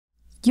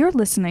You're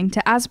listening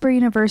to Asbury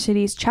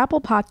University's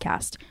Chapel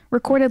Podcast,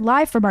 recorded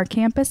live from our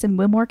campus in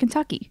Wilmore,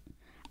 Kentucky.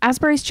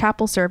 Asbury's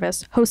Chapel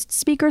service hosts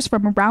speakers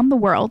from around the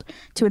world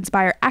to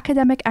inspire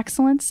academic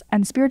excellence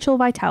and spiritual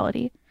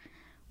vitality.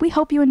 We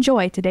hope you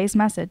enjoy today's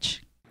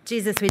message.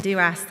 Jesus, we do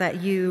ask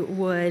that you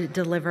would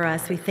deliver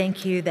us. We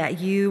thank you that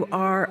you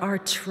are our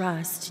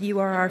trust. You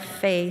are our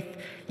faith.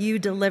 You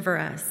deliver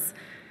us.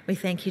 We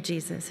thank you,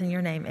 Jesus. In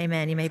your name,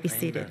 amen. You may be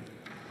seated.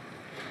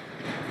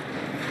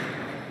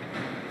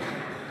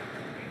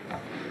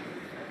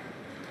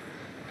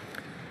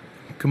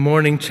 Good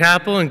morning,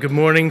 Chapel, and good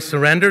morning,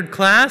 Surrendered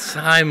class.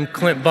 I'm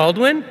Clint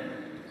Baldwin.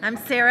 I'm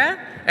Sarah.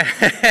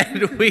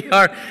 And we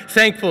are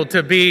thankful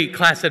to be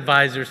class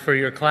advisors for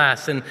your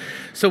class. And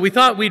so we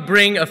thought we'd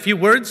bring a few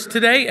words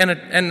today and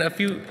a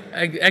few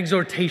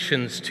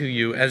exhortations to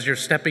you as you're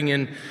stepping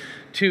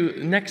into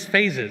next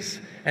phases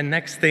and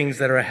next things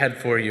that are ahead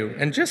for you.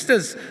 And just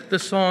as the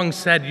song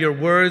said, your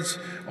words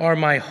are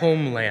my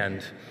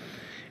homeland,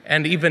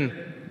 and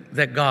even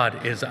that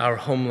God is our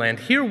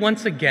homeland. Hear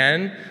once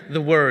again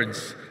the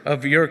words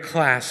of your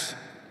class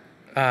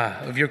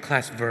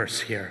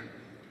verse here.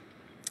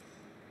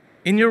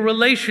 In your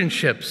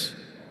relationships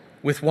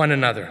with one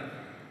another,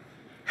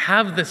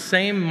 have the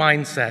same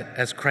mindset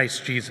as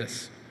Christ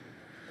Jesus,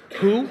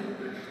 who,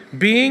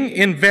 being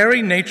in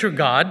very nature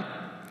God,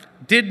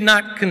 did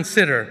not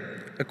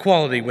consider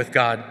equality with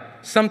God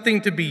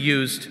something to be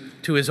used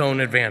to his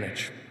own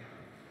advantage.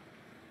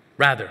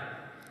 Rather,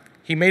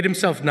 he made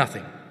himself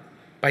nothing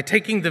by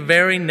taking the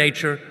very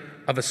nature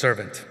of a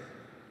servant.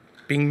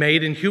 Being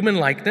made in human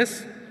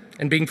likeness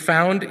and being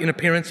found in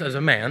appearance as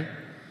a man,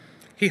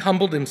 he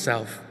humbled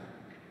himself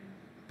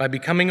by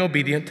becoming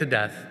obedient to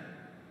death,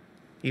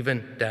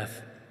 even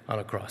death on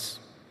a cross.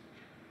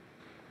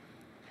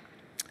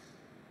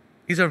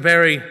 These are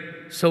very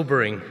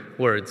sobering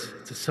words.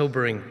 It's a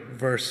sobering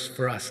verse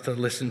for us to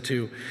listen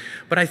to.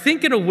 But I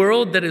think in a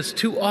world that is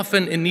too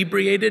often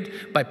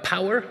inebriated by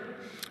power,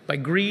 by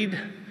greed,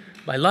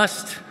 by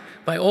lust,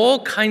 by all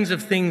kinds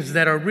of things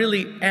that are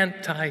really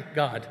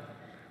anti-God,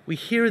 we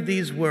hear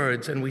these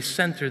words and we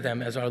center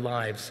them as our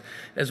lives,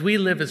 as we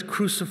live as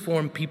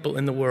cruciform people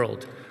in the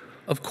world.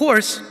 Of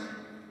course,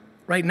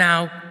 right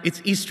now,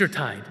 it's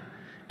Eastertide,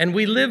 and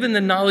we live in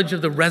the knowledge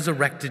of the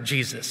resurrected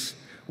Jesus.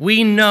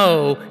 We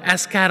know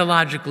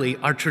eschatologically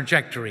our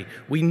trajectory.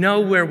 We know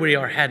where we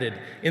are headed.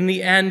 In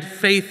the end,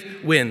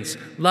 faith wins,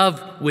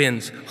 love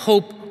wins,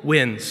 hope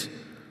wins.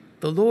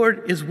 The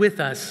Lord is with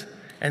us,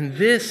 and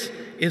this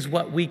is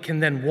what we can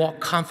then walk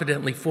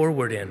confidently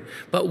forward in.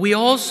 But we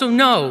also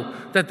know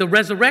that the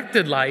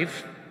resurrected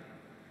life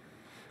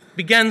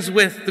begins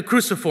with the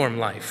cruciform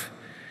life.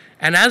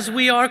 And as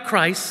we are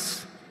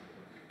Christ's,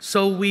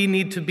 so we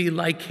need to be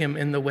like him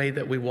in the way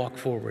that we walk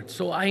forward.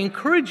 So I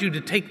encourage you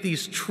to take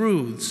these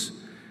truths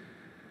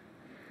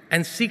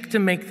and seek to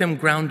make them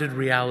grounded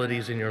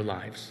realities in your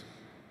lives,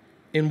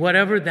 in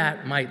whatever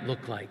that might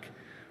look like.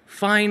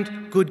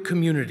 Find good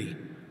community,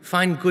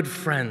 find good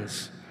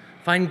friends,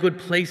 find good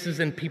places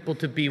and people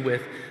to be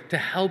with to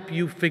help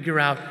you figure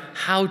out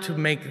how to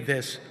make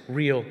this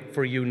real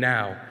for you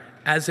now,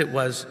 as it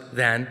was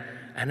then,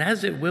 and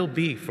as it will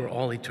be for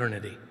all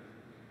eternity.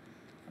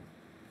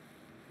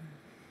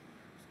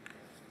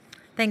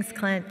 Thanks,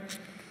 Clint.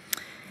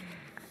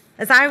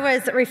 As I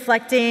was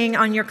reflecting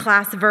on your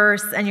class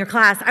verse and your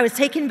class, I was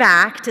taken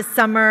back to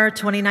summer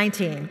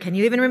 2019. Can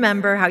you even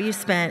remember how you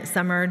spent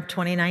summer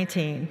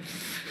 2019,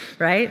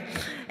 right?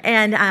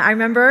 And I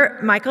remember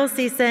Michael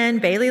Season,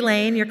 Bailey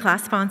Lane, your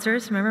class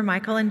sponsors, remember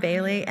Michael and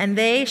Bailey, and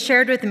they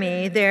shared with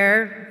me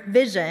their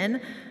vision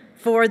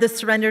for the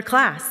Surrendered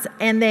class,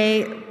 and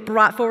they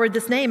brought forward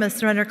this name of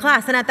Surrendered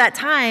class. And at that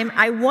time,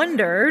 I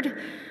wondered,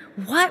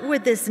 what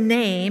would this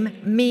name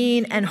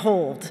mean and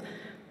hold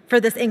for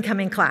this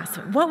incoming class?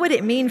 What would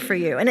it mean for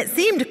you? And it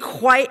seemed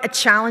quite a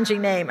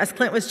challenging name, as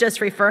Clint was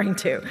just referring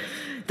to.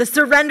 The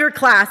Surrendered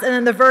class, and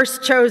then the verse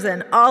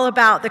chosen, all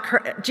about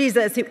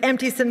Jesus who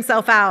empties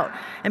himself out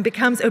and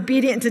becomes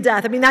obedient to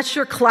death. I mean, that's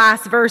your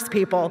class verse,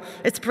 people.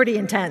 It's pretty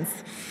intense.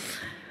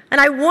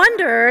 And I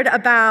wondered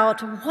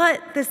about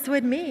what this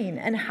would mean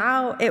and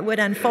how it would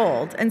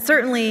unfold. And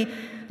certainly,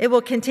 it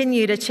will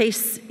continue to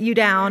chase you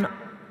down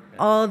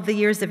all the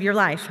years of your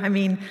life. I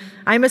mean,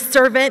 I'm a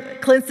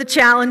servant, Clint's a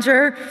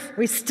challenger.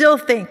 We still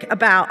think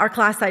about our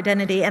class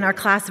identity and our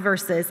class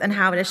verses and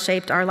how it has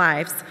shaped our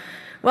lives.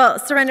 Well,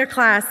 Surrender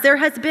class, there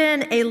has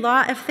been a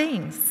lot of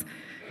things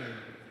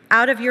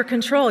out of your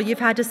control you've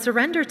had to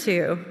surrender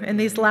to in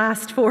these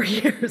last 4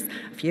 years.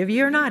 A few of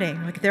you are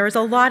nodding. Like, there was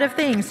a lot of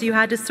things you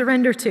had to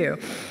surrender to.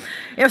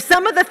 You know,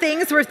 some of the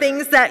things were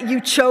things that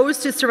you chose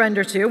to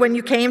surrender to. When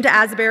you came to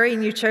Asbury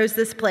and you chose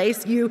this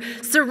place, you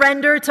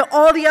surrendered to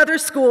all the other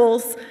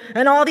schools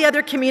and all the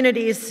other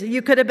communities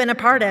you could have been a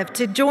part of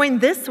to join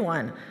this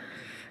one.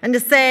 And to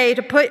say,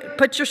 to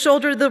put your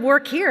shoulder to the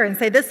work here and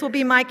say, this will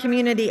be my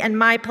community and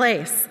my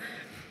place.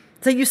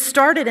 So you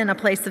started in a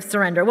place of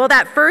surrender. Well,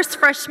 that first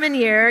freshman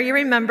year, you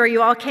remember,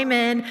 you all came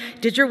in,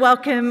 did your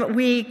welcome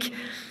week.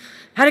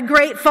 had a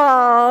great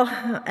fall,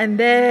 and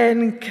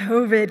then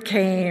COVID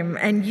came,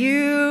 and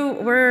you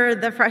were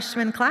the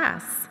freshman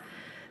class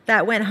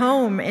that went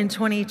home in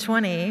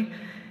 2020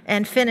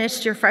 and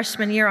finished your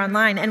freshman year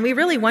online. And we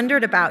really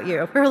wondered about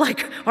you. We were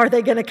like, are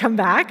they going to come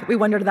back? We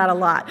wondered that a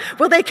lot.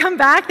 Will they come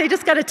back? They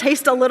just got to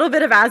taste a little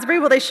bit of Asbury.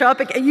 Will they show up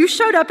again? You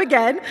showed up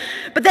again.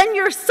 But then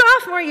your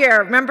sophomore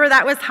year, remember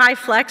that was high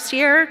flex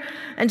year?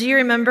 And do you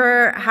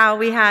remember how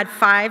we had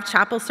 5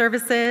 chapel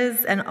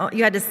services and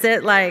you had to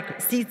sit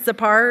like seats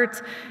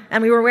apart,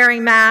 and we were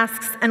wearing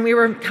masks, and we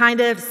were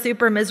kind of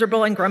super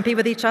miserable and grumpy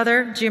with each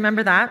other? Do you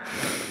remember that?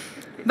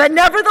 But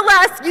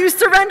nevertheless, you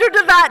surrendered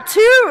to that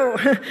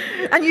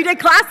too. And you did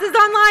classes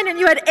online, and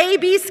you had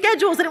A-B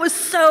schedules, and it was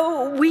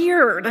so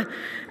weird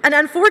and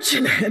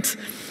unfortunate.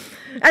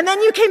 And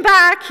then you came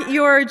back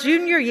your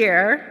junior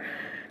year,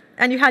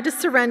 and you had to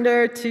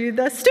surrender to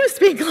the Stews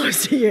being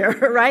closed a year,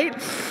 right?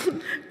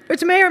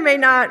 Which may or may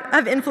not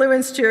have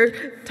influenced your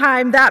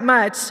time that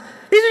much.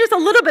 These are just a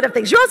little bit of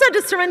things. You also had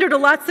to surrender to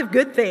lots of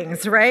good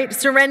things, right?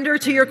 Surrender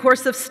to your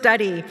course of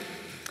study.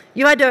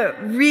 You had to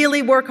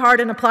really work hard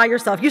and apply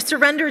yourself. You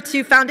surrendered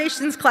to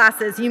foundations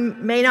classes you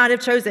may not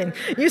have chosen.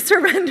 You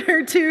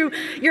surrendered to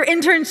your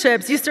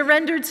internships. You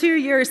surrendered to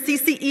your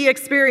CCE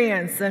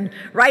experience and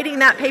writing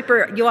that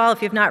paper. You all,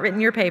 if you've not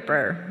written your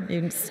paper,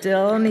 you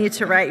still need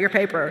to write your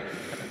paper.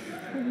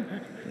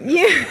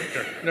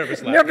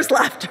 Nervous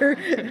laughter.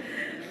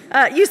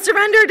 You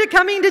surrendered to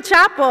coming to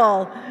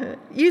chapel.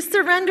 You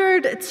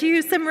surrendered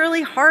to some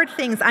really hard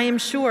things, I am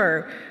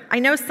sure. I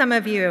know some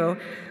of you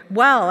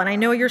well, and I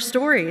know your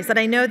stories, and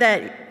I know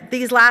that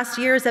these last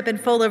years have been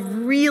full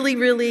of really,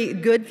 really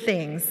good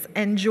things,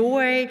 and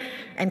joy,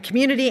 and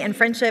community, and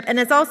friendship. And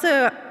it's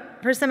also,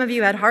 for some of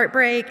you, had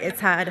heartbreak,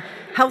 it's had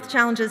health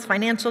challenges,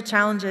 financial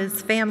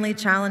challenges, family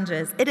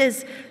challenges.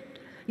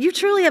 You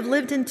truly have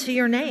lived into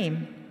your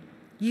name.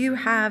 You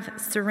have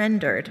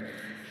surrendered.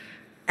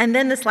 And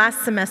then this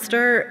last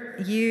semester,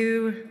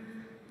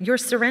 your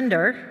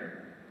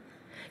surrender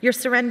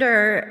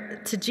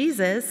to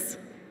Jesus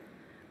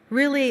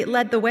really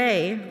led the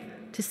way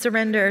to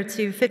surrender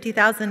to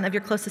 50,000 of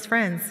your closest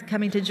friends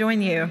coming to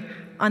join you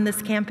on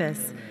this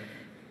campus.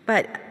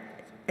 But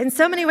in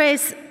so many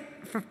ways,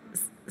 for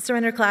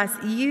Surrender Class,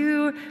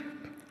 you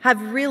have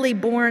really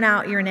borne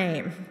out your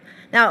name.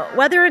 Now,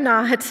 whether or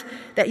not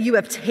that you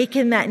have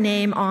taken that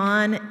name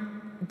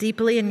on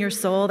deeply in your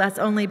soul, that's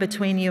only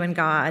between you and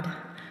God.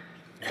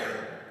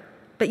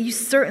 But you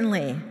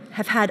certainly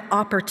have had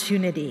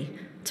opportunity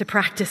to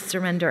practice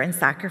surrender and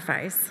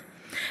sacrifice.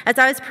 As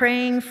I was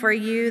praying for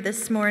you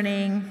this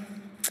morning,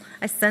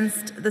 I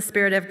sensed the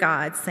Spirit of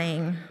God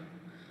saying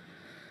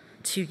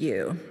to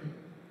you,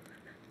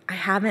 I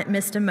haven't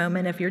missed a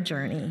moment of your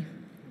journey.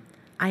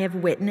 I have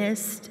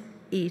witnessed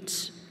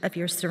each of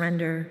your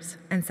surrenders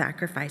and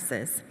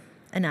sacrifices,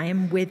 and I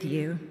am with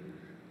you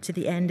to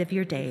the end of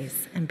your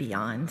days and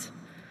beyond.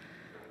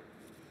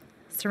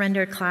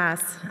 Surrender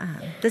Class,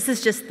 this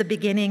is just the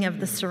beginning of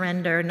the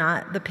surrender,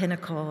 not the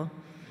pinnacle.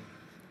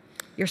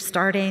 You're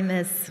starting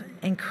this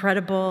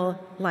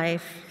incredible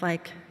life,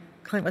 like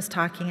Clint was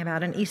talking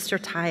about, an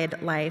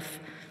Eastertide life,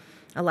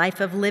 a life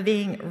of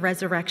living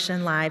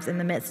resurrection lives in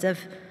the midst of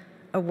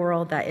a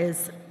world that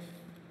is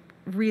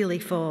really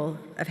full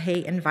of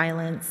hate and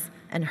violence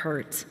and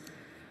hurt.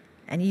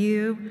 And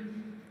you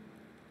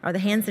are the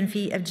hands and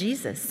feet of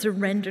Jesus,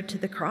 surrendered to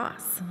the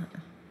cross.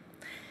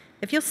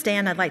 If you'll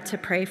stand, I'd like to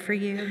pray for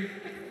you.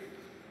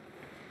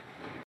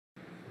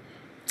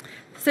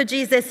 So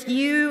Jesus,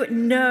 you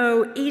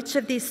know each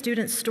of these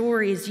students'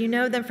 stories. You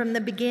know them from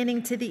the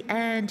beginning to the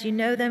end. You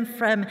know them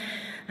from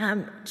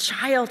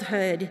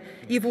childhood.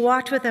 You've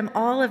walked with them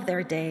all of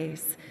their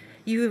days.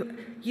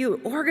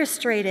 You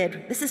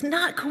orchestrated. This is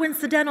not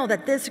coincidental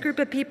that this group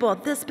of people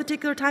at this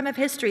particular time of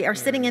history are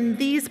sitting in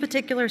these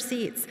particular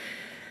seats,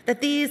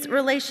 that these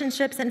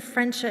relationships and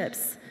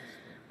friendships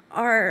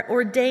are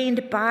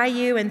ordained by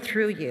you and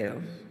through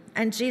you.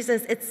 And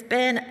Jesus, it's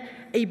been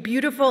a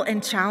beautiful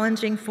and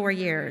challenging 4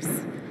 years.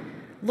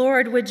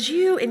 Lord, would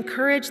you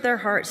encourage their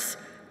hearts?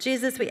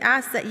 Jesus, we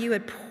ask that you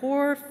would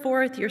pour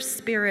forth your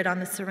Spirit on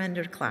the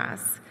Surrendered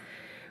Class.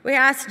 We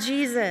ask,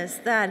 Jesus,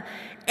 that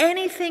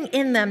anything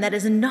in them that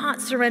is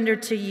not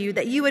surrendered to you,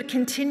 that you would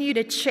continue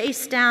to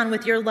chase down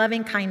with your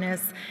loving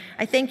kindness.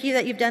 I thank you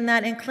that you've done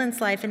that in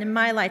Clint's life and in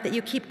my life, that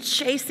you keep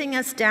chasing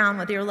us down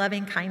with your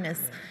loving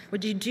kindness.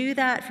 Would you do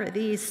that for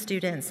these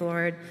students,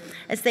 Lord?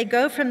 As they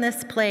go from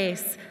this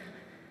place,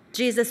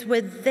 Jesus,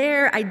 would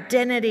their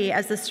identity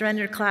as the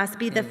Surrendered Class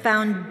be the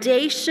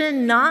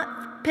foundation,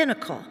 not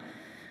pinnacle,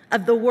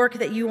 of the work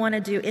that you want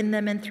to do in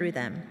them and through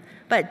them?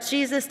 But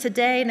Jesus,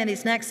 today and in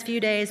these next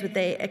few days, would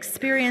they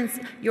experience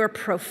your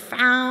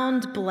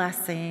profound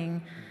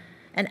blessing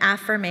and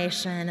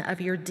affirmation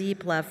of your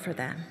deep love for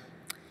them.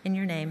 In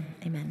your name,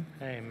 amen.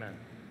 Amen.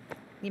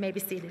 You may be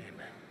seated.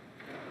 Amen.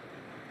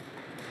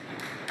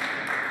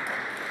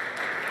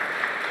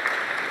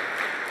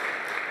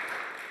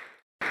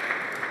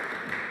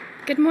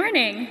 Good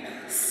morning.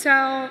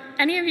 So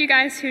any of you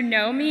guys who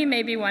know me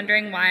may be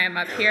wondering why I'm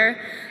up here.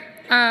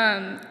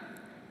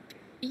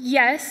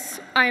 Yes,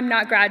 I am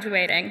not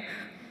graduating,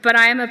 but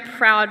I am a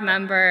proud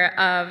member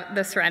of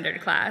the Surrendered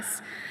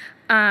class.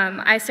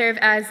 I serve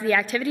as the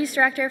activities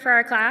director for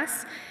our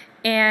class,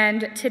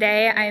 and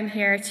today I am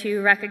here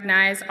to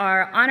recognize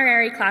our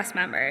honorary class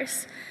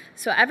members.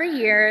 So every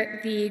year,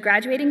 the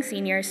graduating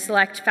seniors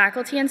select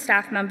faculty and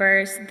staff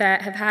members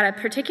that have had a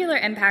particular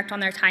impact on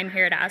their time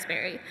here at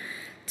Asbury.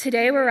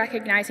 Today, we're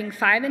recognizing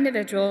 5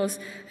 individuals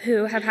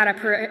who have had a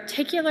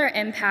particular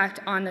impact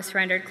on the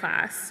Surrendered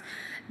class.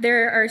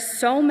 There are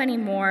so many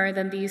more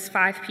than these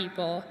 5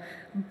 people,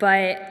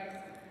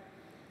 but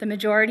the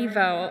majority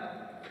vote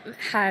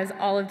has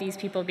all of these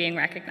people being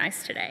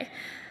recognized today.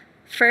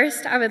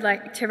 First, I would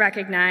like to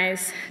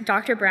recognize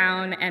Dr.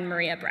 Brown and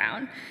Maria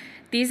Brown.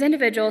 These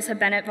individuals have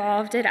been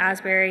involved at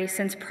Asbury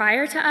since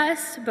prior to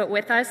us, but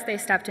with us, they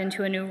stepped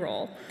into a new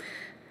role.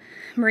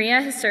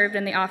 Maria has served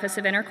in the Office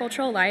of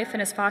Intercultural Life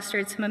and has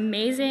fostered some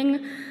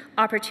amazing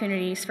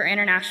opportunities for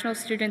international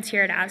students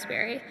here at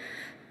Asbury.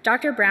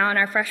 Dr. Brown,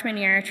 our freshman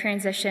year,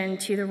 transitioned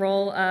to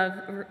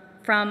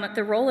from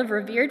the role of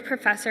revered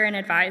professor and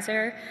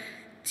advisor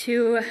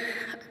to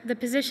the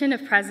position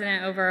of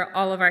president over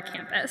all of our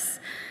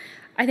campus.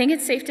 I think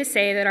it's safe to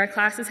say that our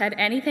class has had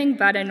anything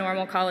but a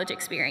normal college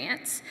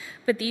experience,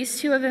 but these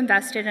 2 have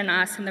invested in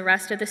us and the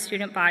rest of the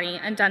student body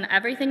and done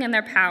everything in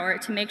their power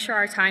to make sure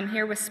our time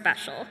here was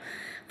special,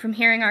 from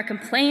hearing our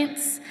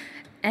complaints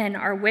and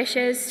our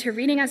wishes to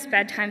reading us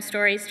bedtime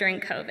stories during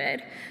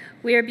COVID.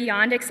 We are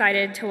beyond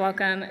excited to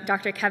welcome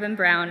Dr. Kevin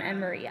Brown and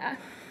Maria.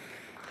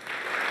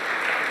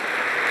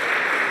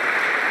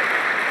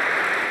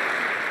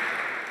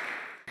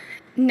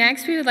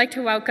 Next, we would like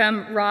to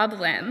welcome Rob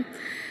Lim.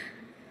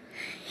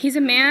 He's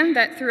a man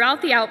that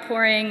throughout the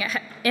outpouring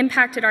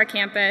impacted our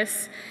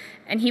campus,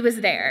 and he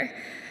was there.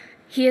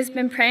 He has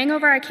been praying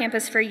over our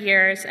campus for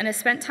years and has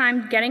spent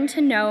time getting to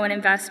know and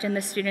invest in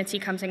the students he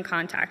comes in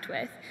contact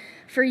with.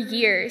 For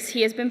years,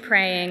 he has been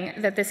praying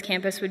that this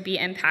campus would be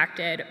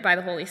impacted by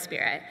the Holy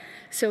Spirit.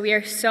 So we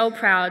are so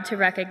proud to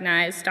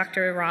recognize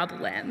Dr. Rob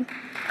Lim.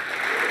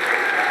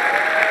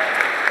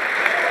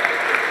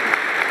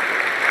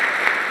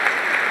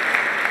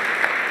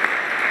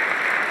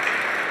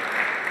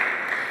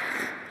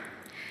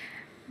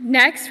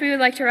 Next, we would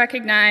like to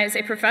recognize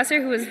a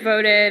professor who was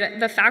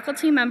voted the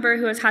faculty member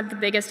who has had the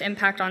biggest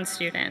impact on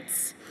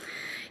students.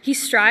 He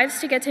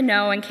strives to get to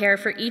know and care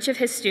for each of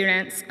his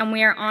students, and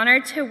we are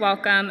honored to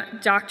welcome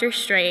Dr.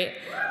 Straight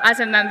as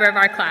a member of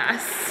our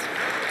class.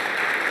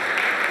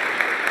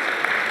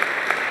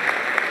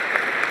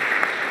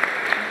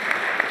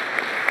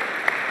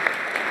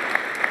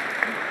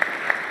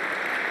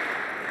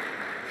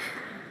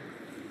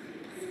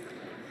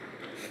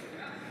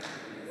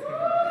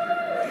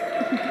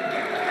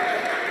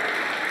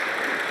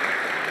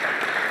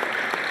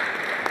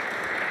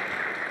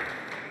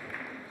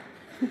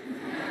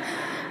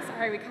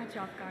 Sorry, we caught you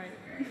off guard.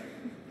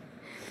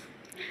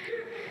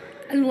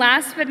 And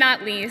last but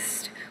not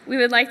least, we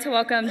would like to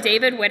welcome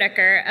David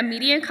Whitaker, a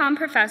MediaComm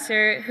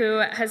professor who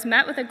has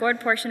met with a good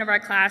portion of our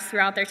class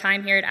throughout their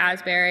time here at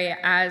Asbury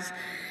as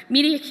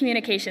media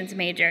communications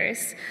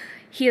majors.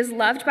 He is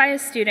loved by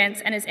his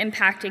students and is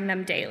impacting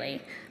them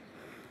daily.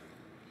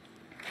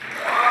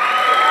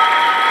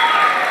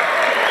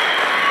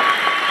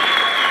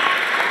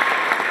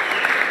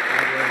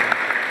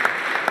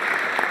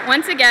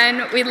 Once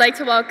again, we'd like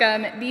to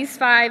welcome these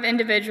 5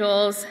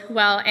 individuals,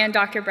 and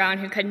Dr. Brown,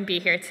 who couldn't be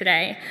here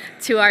today,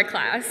 to our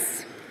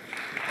class.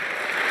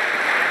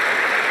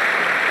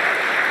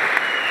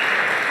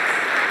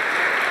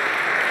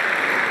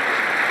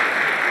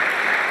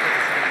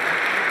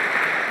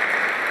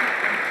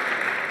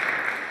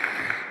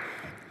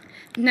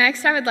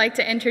 Next, I would like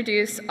to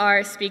introduce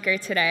our speaker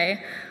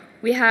today.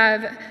 We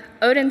have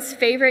Odin's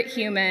favorite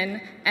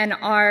human and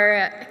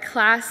our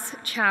class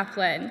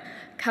chaplain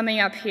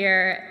coming up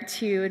here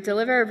to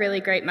deliver a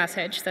really great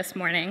message this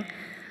morning.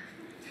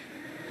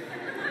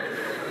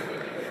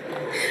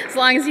 As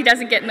long as he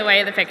doesn't get in the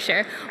way of the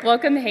picture.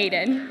 Welcome,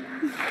 Hayden.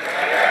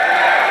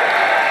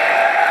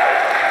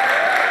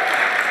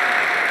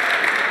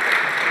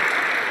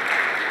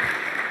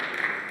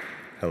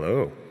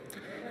 Hello.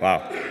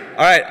 Wow.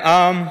 All right.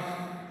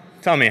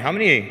 Tell me, how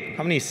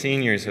many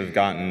seniors have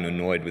gotten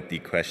annoyed with the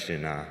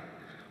question,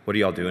 what are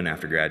y'all doing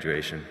after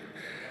graduation?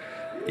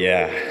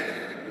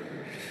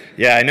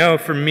 Yeah, I know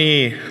for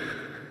me,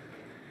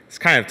 it's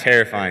kind of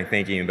terrifying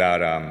thinking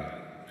about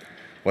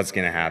what's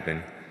going to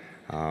happen.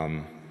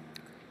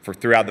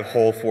 Throughout the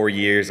whole 4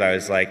 years, I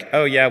was like,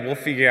 oh yeah, we'll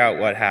figure out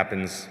what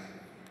happens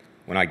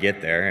when I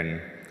get there,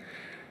 and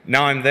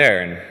now I'm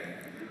there, and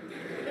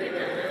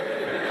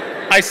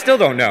I still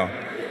don't know.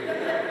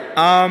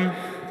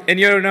 And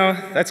you don't know,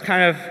 that's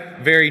kind of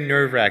very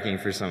nerve-wracking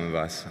for some of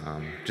us.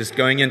 Just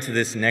going into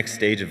this next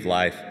stage of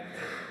life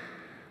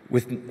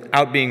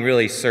without being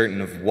really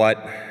certain of what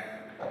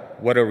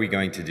are we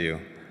going to do.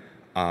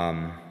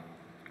 And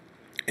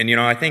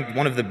I think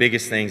one of the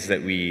biggest things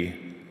that we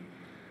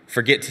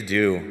forget to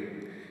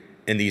do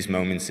in these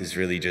moments is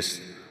really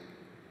just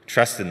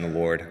trust in the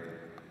Lord.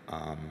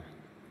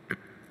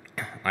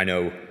 I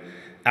know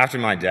after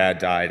my dad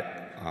died,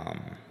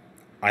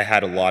 I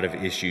had a lot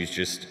of issues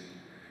just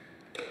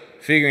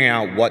figuring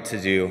out what to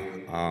do.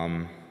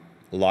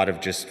 A lot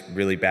of just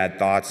really bad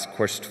thoughts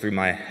coursed through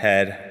my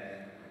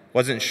head.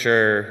 Wasn't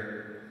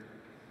sure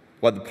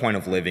what the point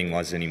of living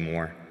was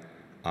anymore.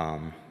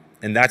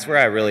 And that's where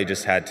I really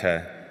just had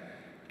to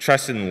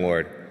trust in the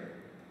Lord.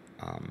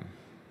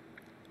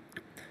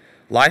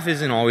 Life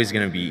isn't always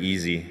going to be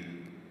easy.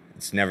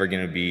 It's never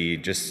going to be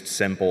just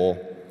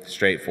simple,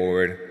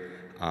 straightforward.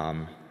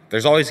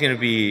 There's always going to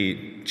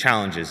be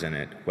challenges in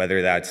it,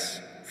 whether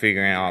that's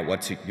figuring out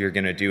what you're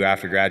going to do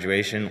after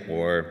graduation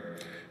or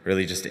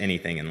really just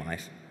anything in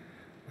life.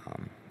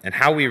 And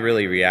how we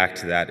really react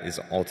to that is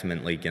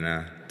ultimately going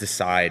to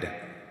decide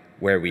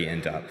where we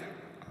end up.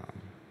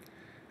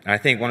 And I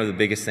think one of the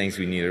biggest things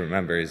we need to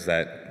remember is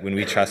that when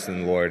we trust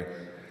in the Lord,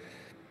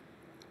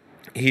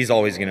 He's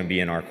always going to be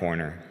in our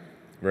corner,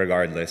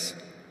 regardless.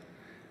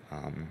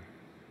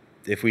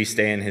 If we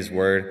stay in His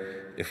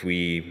Word, if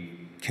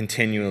we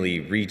continually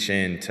reach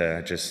in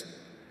to just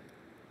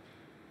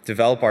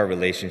develop our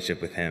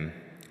relationship with Him,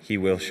 He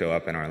will show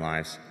up in our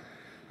lives.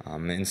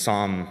 In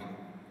Psalm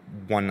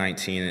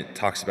 119, it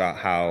talks about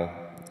how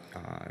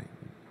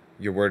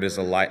your word is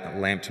a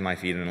lamp to my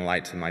feet and a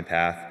light to my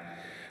path.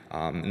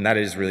 And that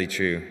is really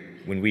true.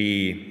 When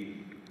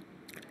we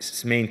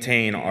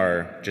maintain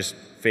our just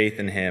faith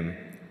in Him,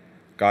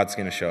 God's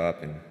going to show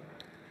up in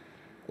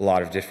a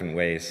lot of different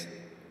ways.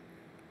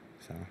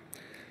 So,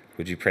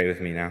 would you pray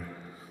with me now?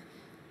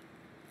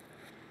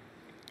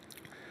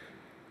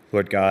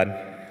 Lord God,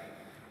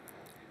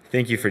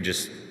 thank you for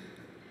just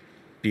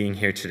being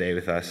here today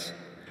with us.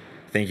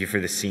 Thank you for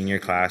the senior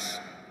class,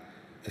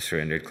 the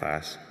surrendered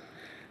class.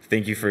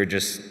 Thank you for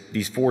just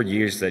these 4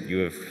 years that you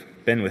have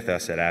been with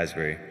us at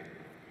Asbury.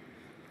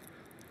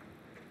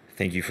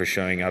 Thank you for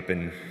showing up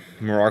in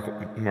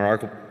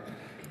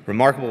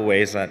remarkable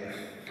ways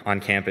on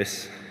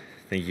campus.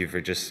 Thank you for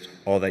just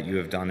all that you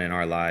have done in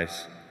our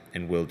lives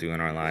and will do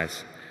in our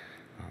lives.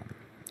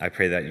 I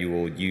pray that you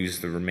will use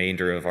the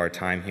remainder of our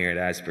time here at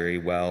Asbury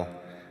well,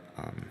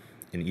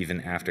 and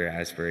even after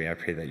Asbury, I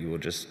pray that you will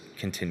just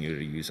continue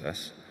to use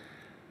us.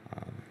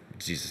 In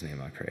Jesus' name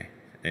I pray.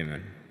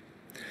 Amen.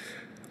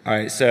 All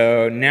right,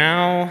 so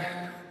now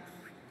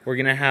we're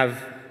going to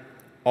have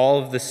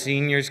all of the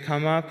seniors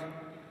come up,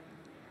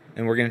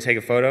 and we're going to take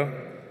a photo.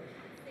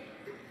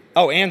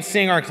 Oh, and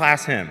sing our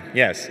class hymn,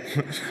 yes.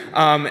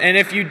 And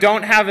if you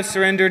don't have a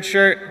surrendered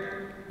shirt,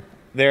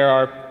 there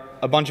are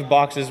a bunch of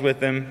boxes with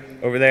them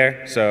over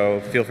there,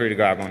 so feel free to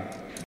grab one.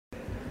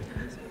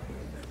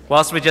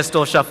 Whilst we just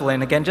all shuffle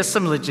in again, just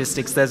some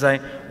logistics. There's a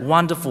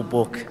wonderful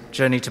book,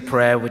 Journey to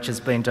Prayer, which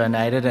has been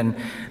donated, and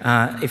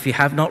if you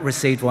have not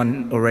received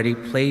one already,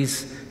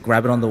 please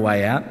grab it on the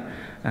way out.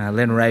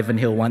 Len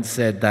Ravenhill once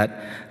said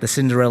that the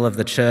Cinderella of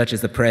the church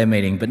is the prayer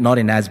meeting, but not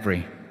in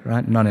Asbury,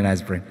 right? Not in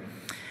Asbury.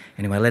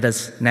 Anyway, let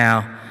us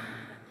now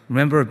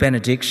remember a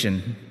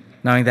benediction,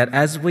 knowing that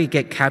as we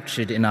get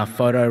captured in our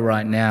photo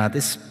right now,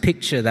 this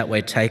picture that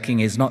we're taking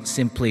is not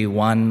simply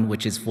one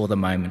which is for the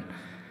moment,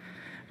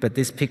 but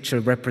this picture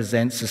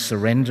represents a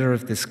surrender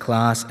of this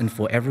class and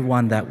for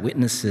everyone that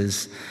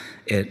witnesses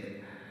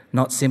it,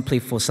 not simply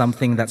for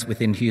something that's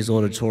within Hughes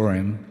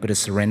Auditorium, but a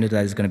surrender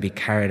that is going to be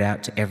carried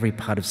out to every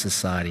part of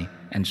society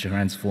and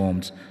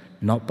transformed,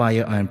 not by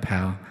your own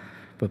power,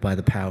 but by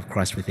the power of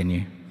Christ within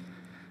you.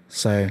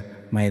 So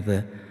may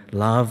the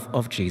love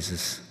of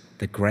Jesus,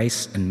 the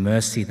grace and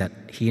mercy that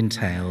He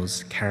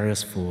entails, carry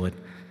us forward.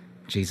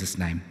 In Jesus'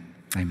 name,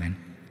 amen.